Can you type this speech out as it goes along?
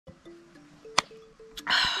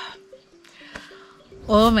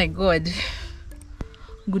Oh my god.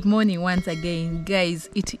 Good morning once again, guys.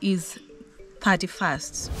 It is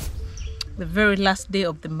 31st, the very last day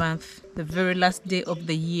of the month, the very last day of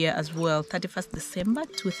the year as well. 31st December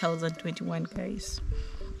 2021, guys,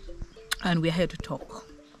 and we're here to talk.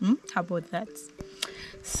 How about that?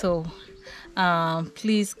 So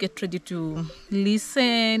please get ready to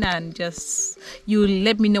listen, and just you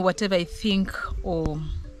let me know whatever I think or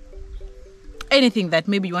anything that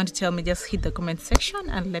maybe you want to tell me. Just hit the comment section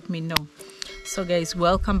and let me know. So guys,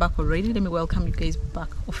 welcome back already. Let me welcome you guys back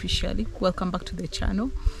officially. Welcome back to the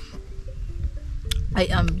channel. I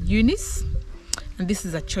am Eunice, and this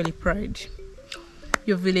is actually Pride,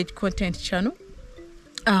 your village content channel.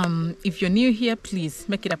 If you're new here, please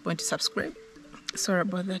make it a point to subscribe. Sorry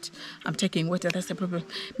about that, I'm taking water, that's the problem.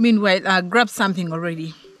 Meanwhile, grab something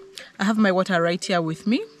already. I have my water right here with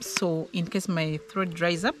me, so in case my throat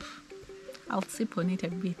dries up, I'll sip on it a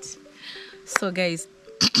bit. So guys,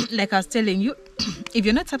 like I was telling you, if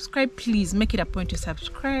you're not subscribed, please make it a point to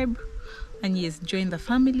subscribe, and yes, join the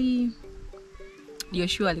family. You're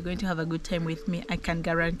surely going to have a good time with me, I can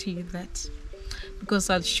guarantee you that, because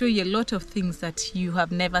I'll show you a lot of things that you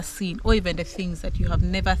have never seen, or even the things that you have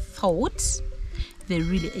never thought they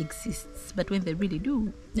really exist, but when they really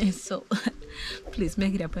do. So please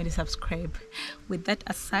make it a point to subscribe. With that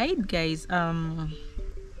aside, guys, the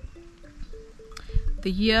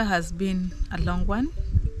year has been a long one,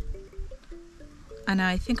 and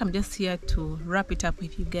I think I'm just here to wrap it up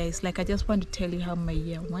with you guys. Like, I just want to tell you how my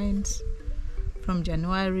year went from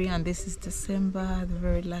January, and this is December, the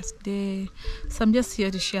very last day. So I'm just here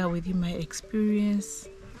to share with you my experience,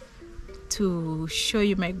 to show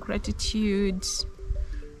you my gratitude,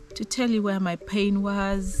 to tell you where my pain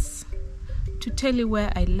was, to tell you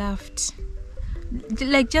where I laughed,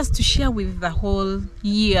 like just to share with the whole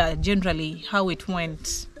year generally how it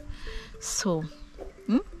went. So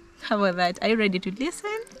how about that? Are you ready to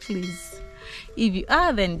listen? Please, if you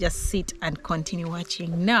are, then just sit and continue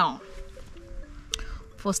watching. Now,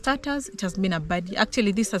 for starters, it has been a bad year.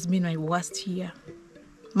 Actually, this has been my worst year.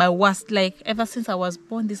 My worst, like ever since I was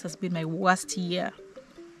born, this has been my worst year.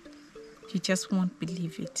 You just won't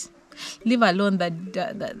believe it. Leave alone the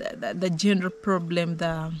general problem,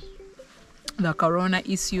 the corona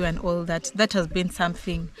issue and all that. That has been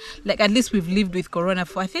something, like, at least we've lived with corona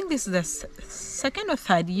for, I think this is the second or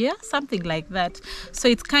third year, something like that. So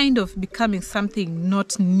it's kind of becoming something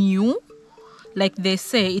not new. Like they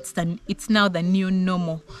say, it's now the new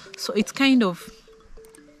normal. So it's kind of,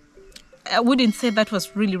 I wouldn't say that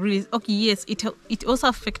was really okay. Yes, it also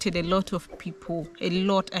affected a lot of people, a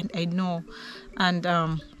lot, and I know, and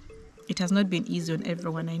it has not been easy on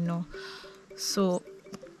everyone, I know. So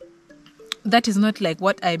that is not like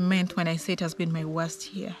what I meant when I say it has been my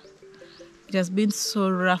worst year. It has been so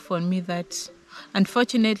rough on me that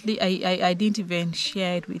unfortunately I didn't even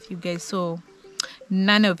share it with you guys. So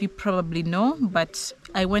none of you probably know, but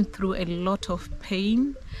I went through a lot of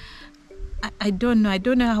pain. I don't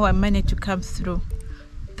know how I managed to come through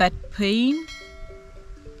that pain.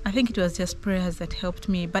 I think it was just prayers that helped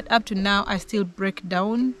me, but up to now I still break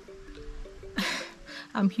down.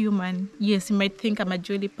 I'm human. Yes, you might think I'm a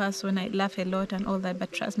jolly person, I laugh a lot and all that,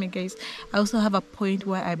 but trust me guys, I also have a point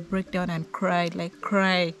where I break down and cry, like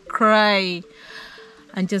cry,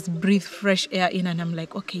 and just breathe fresh air in, and I'm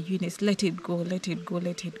like, okay, Eunice, let it go,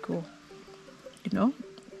 you know.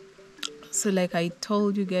 So like I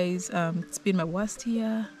told you guys, it's been my worst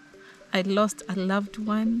year. I lost a loved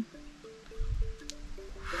one.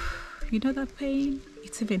 You know that pain?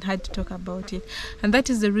 It's even hard to talk about it. And that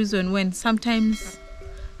is the reason when sometimes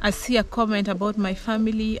I see a comment about my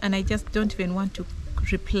family and I just don't even want to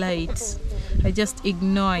reply it. I just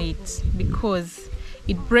ignore it, because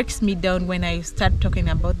it breaks me down when I start talking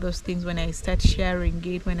about those things, when I start sharing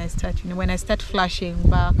it, when I start flashing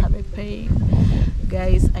back at the pain.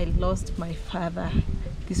 Guys, I lost my father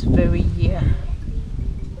this very year.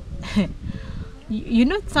 You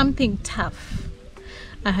know something tough?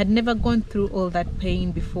 I had never gone through all that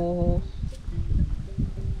pain before.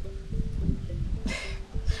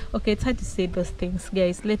 Okay, it's hard to say those things,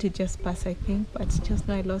 guys. Let it just pass, I think. But just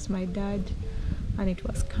know I lost my dad, and it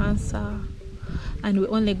was cancer. And we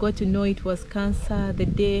only got to know it was cancer the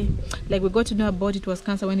day, like we got to know about it was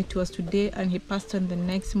cancer when it was today, and he passed on the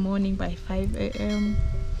next morning by 5 a.m.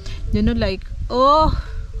 You know, like, oh,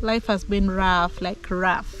 life has been rough, like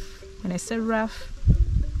rough. When I say rough,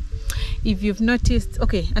 if you've noticed,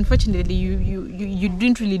 okay, unfortunately you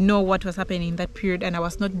didn't really know what was happening in that period, and I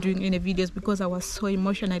was not doing any videos because I was so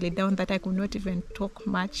emotionally down that I could not even talk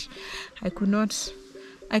much. I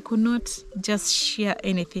could not just share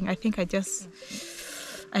anything. I think I just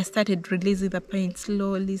I started releasing the pain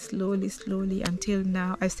slowly, until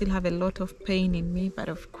now. I still have a lot of pain in me, but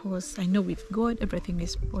of course I know with God everything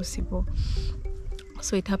is possible.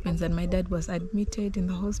 So it happens that my dad was admitted in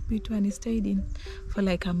the hospital and he stayed in for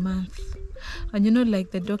like a month. And like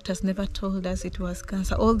the doctors never told us it was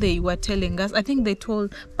cancer. All they were telling us, I think they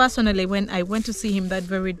told, personally, when I went to see him that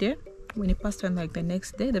very day, when he passed on, like the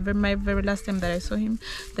next day, my very last time that I saw him,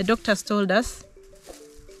 the doctors told us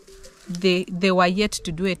they were yet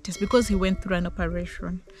to do a test because he went through an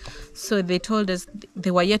operation. So they told us they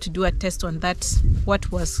were yet to do a test on that,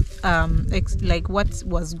 what was what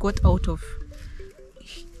was got out of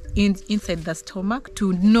inside the stomach,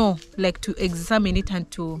 to know, like to examine it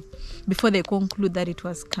and to, before they conclude that it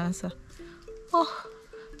was cancer. Oh,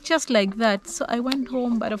 just like that. So I went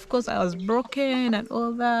home, but of course I was broken and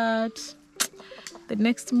all that. The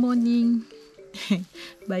next morning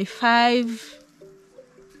by 5,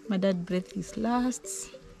 my dad breathed his last.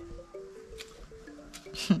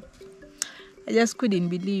 I just couldn't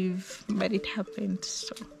believe, but it happened.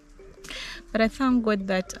 So, but I thank God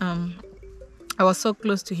that I was so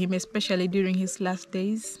close to him, especially during his last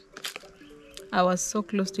days. I was so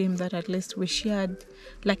close to him that at least we shared,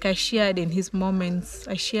 like I shared in his moments,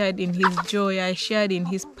 I shared in his joy, I shared in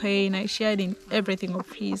his pain, I shared in everything of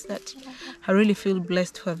his. That I really feel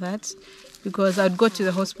blessed for that, because I'd go to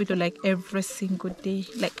the hospital like every single day.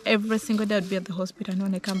 Like every single day I'd be at the hospital, and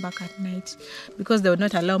when I come back at night, because they would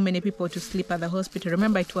not allow many people to sleep at the hospital.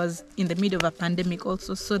 Remember, it was in the middle of a pandemic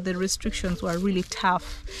also, so the restrictions were really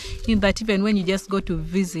tough, in that even when you just go to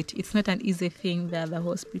visit, it's not an easy thing there at the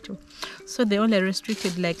hospital. So they only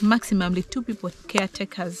restricted like maximally 2 people,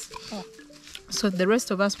 caretakers. So the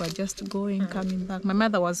rest of us were just going, coming back. My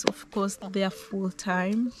mother was, of course, there full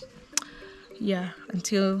time. Yeah,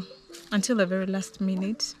 until the very last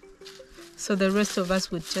minute. So the rest of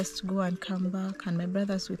us would just go and come back, and my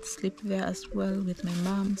brothers would sleep there as well with my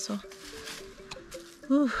mom. So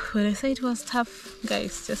when I say it was tough,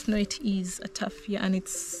 guys, just know it is a tough year, and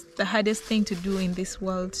it's the hardest thing to do in this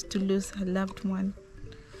world, to lose a loved one.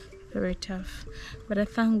 Very tough. But I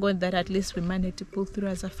thank God that at least we managed to pull through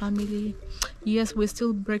as a family. Yes, we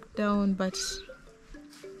still break down, but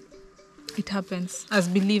it happens. As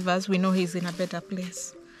believers, we know he's in a better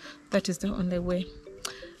place. That is the only way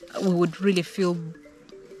we would really feel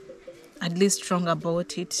at least strong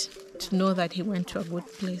about it, to know that he went to a good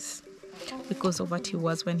place because of what he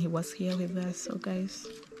was when he was here with us. So guys,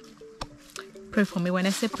 pray for me. When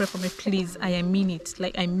I say pray for me, please, I mean it.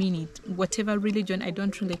 Like, I mean it. Whatever religion, I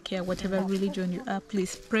don't really care. Whatever religion you are,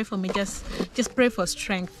 please pray for me. Just pray for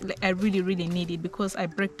strength. Like, I really, really need it, because I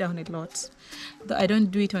break down a lot. Though I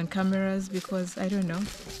don't do it on cameras, because I don't know.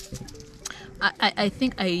 I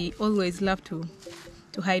think I always love to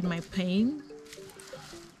hide my pain.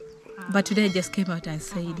 But today I just came out and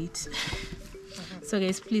said it. So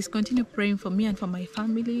guys, please continue praying for me and for my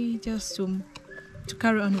family, just to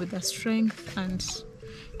carry on with the strength, and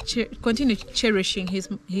continue cherishing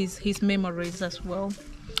his memories as well.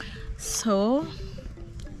 So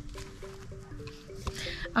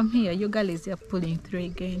I'm here, your girl is there pulling through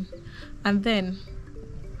again. And then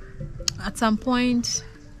at some point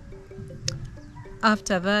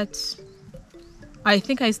after that, I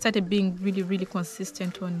think I started being really, really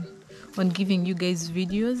consistent on giving you guys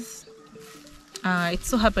videos. It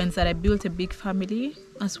so happens that I built a big family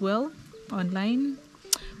as well online,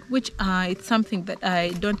 which it's something that I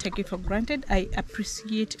don't take it for granted. I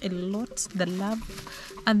appreciate a lot the love,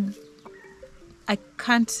 and I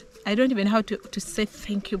don't even know how to say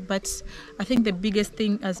thank you, but I think the biggest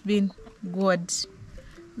thing has been God.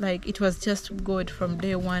 Like, it was just God from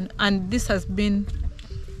day one, and this has been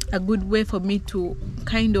a good way for me to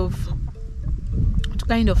kind of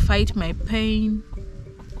fight my pain.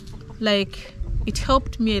 Like, it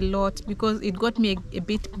helped me a lot, because it got me a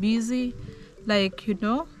bit busy. Like,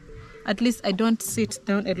 at least I don't sit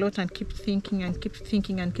down a lot and keep thinking and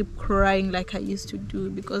keep crying like I used to do,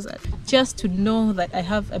 because just to know that I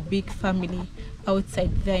have a big family outside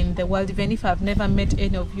there in the world, even if I've never met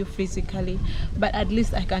any of you physically, but at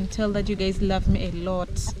least I can tell that you guys love me a lot.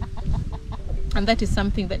 And that is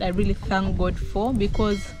something that I really thank God for,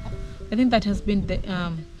 because I think that has been the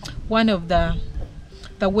one of the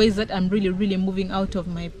ways that I'm really, really moving out of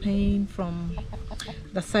my pain from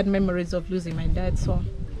the sad memories of losing my dad. So,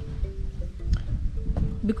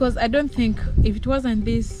 because I don't think, if it wasn't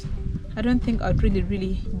this, I don't think I'd really,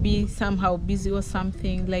 really be somehow busy or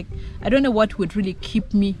something. Like, I don't know what would really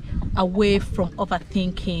keep me away from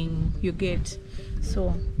overthinking, you get.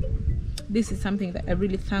 So this is something that I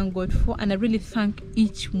really thank God for, and I really thank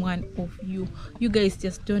each one of you. You guys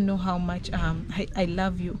just don't know how much I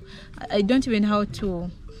love you. I don't even know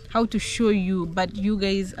how to show you, but you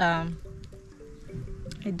guys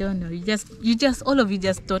I don't know, you just all of you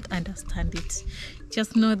just don't understand it.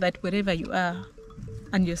 Just know that wherever you are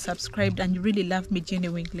and you're subscribed and you really love me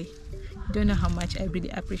genuinely, you don't know how much I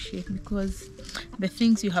really appreciate, because the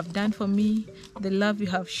things you have done for me, the love you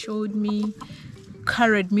have showed me,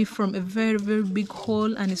 carried me from a very, very big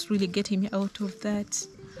hole, and it's really getting me out of that,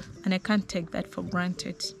 and I can't take that for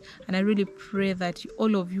granted. And I really pray that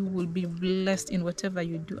all of you will be blessed in whatever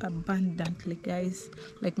you do abundantly, guys.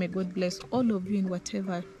 Like, may God bless all of you in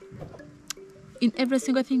whatever, in every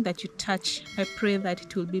single thing that you touch. I pray that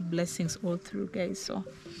it will be blessings all through, guys. So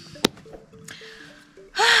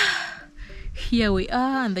here we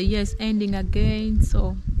are, and the year is ending again,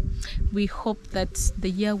 so we hope that the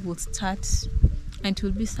year will start and it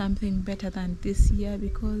will be something better than this year,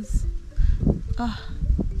 because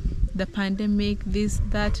the pandemic, this,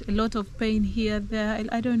 that, a lot of pain here, there,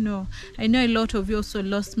 I don't know. I know a lot of you also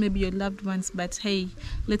lost maybe your loved ones, but hey,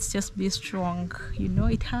 let's just be strong. You know,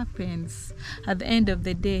 it happens. At the end of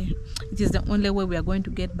the day, it is the only way we are going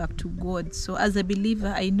to get back to God. So as a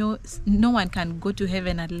believer, I know no one can go to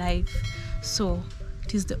heaven alive, so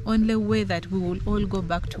it is the only way that we will all go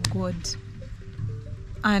back to God,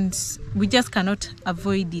 and we just cannot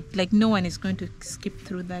avoid it. Like, no one is going to skip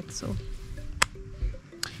through that. So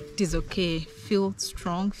it is okay. Feel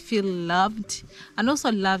strong, feel loved, and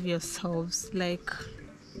also love yourselves. Like,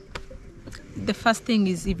 the first thing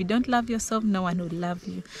is, if you don't love yourself, no one will love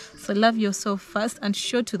you. So love yourself first and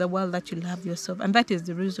show to the world that you love yourself. And that is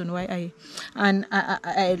the reason why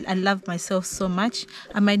I love myself so much.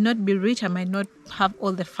 I might not be rich, I might not have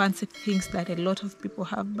all the fancy things that a lot of people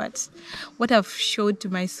have, but what I've showed to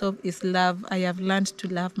myself is love. I have learned to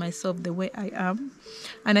love myself the way I am,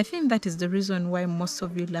 and I think that is the reason why most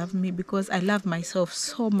of you love me, because I love myself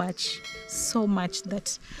so much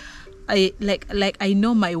that I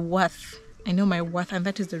know my worth. I know my worth, and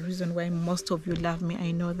that is the reason why most of you love me. I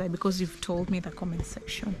know that because you've told me in the comment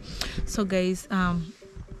section. So guys,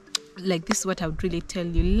 like, this is what I would really tell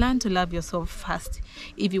you: learn to love yourself first.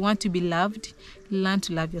 If you want to be loved, learn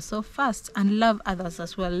to love yourself first, and love others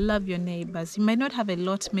as well. Love your neighbors. You might not have a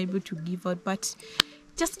lot maybe to give out, but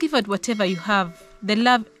just give out whatever you have. The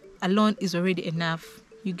love alone is already enough.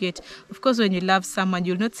 You get, of course, when you love someone,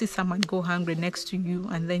 you'll not see someone go hungry next to you,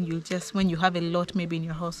 and then you'll just, when you have a lot maybe in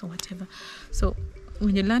your house or whatever. So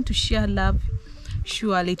when you learn to share love,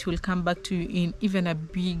 surely it will come back to you in even a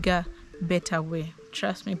bigger, better way.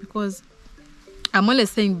 Trust me, because I'm only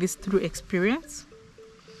saying this through experience.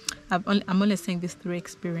 I'm only saying this through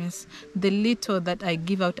experience. The little that I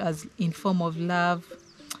give out as in form of love,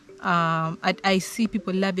 I see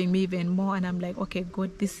people loving me even more, and I'm like, okay,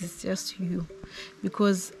 God, this is just you.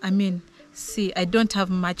 Because I mean, see, I don't have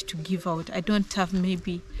much to give out. I don't have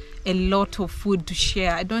maybe a lot of food to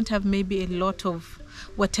share. I don't have maybe a lot of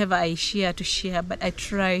whatever I share to share, but I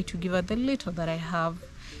try to give out the little that I have.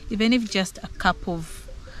 Even if just a cup of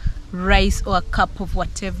rice or a cup of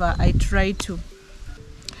whatever, I try to.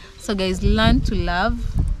 So guys, learn to love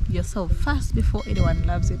yourself first before anyone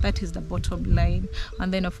loves you. That is the bottom line.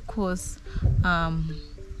 And then, of course,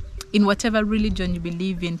 in whatever religion you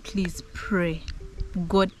believe in, please pray.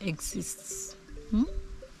 God exists.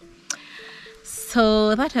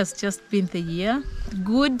 So that has just been the year.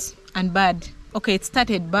 Good and bad. Okay, it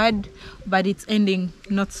started bad, but it's ending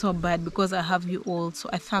not so bad, because I have you all. So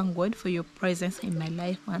I thank God for your presence in my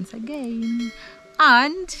life once again.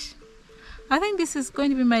 And I think this is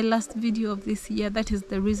going to be my last video of this year. That is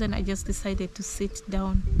the reason I just decided to sit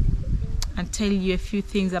down and tell you a few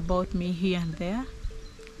things about me here and there.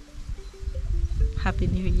 Happy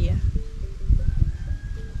New Year.